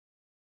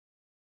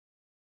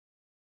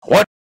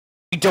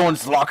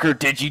Jones locker,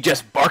 did you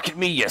just bark at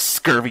me, you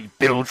scurvy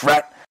bilge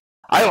rat?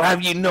 I'll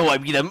have you know I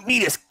be the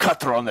meanest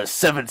cutthroat on the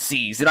seven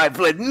seas, and I've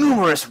led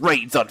numerous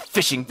raids on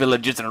fishing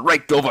villages and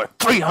raked over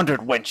 300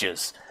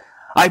 wenches.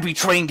 I be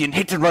trained in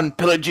hit-and-run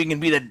pillaging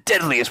and be the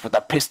deadliest with a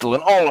pistol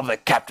in all of the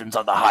captains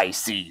on the high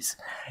seas.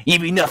 Ye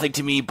be nothing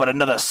to me but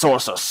another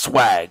source of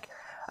swag.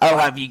 I'll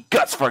have ye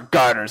guts for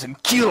garters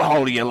and keel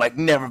haul ye like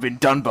never been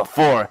done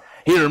before.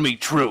 Hear me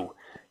true.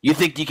 You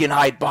think you can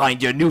hide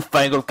behind your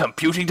newfangled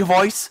computing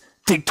device?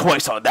 Think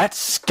twice on that,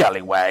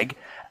 scallywag.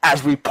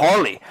 As we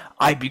parley,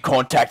 I be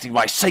contacting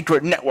my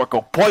sacred network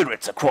of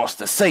pirates across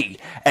the sea,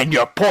 and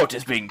your port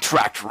is being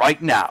tracked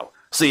right now.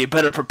 So you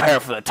better prepare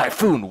for the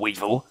typhoon,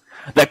 weevil.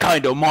 The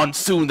kind of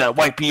monsoon that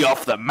wipe ye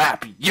off the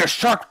map. You're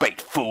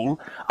sharkbait, fool.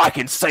 I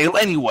can sail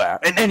anywhere,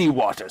 in any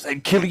waters,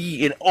 and kill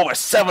ye in over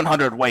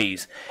 700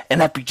 ways, and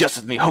that be just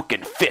with me hook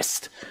and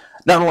fist.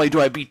 Not only do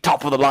I be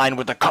top of the line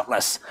with the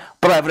cutlass,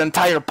 but I have an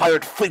entire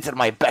pirate fleet at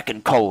my beck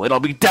and call, and I'll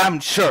be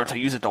damned sure to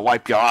use it to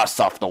wipe your arse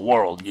off the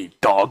world, ye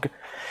dog.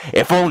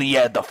 If only you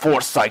had the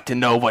foresight to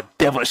know what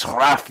devilish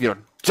wrath your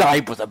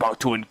jibe was about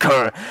to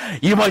incur,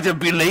 you might have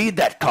belayed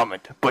that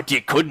comment, but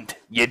you couldn't,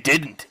 you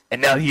didn't,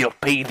 and now you'll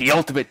pay the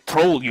ultimate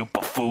troll, you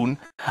buffoon.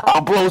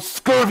 I'll blow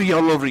scurvy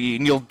all over ye,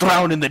 and you'll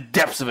drown in the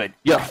depths of it.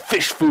 You're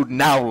fish food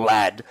now,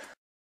 lad.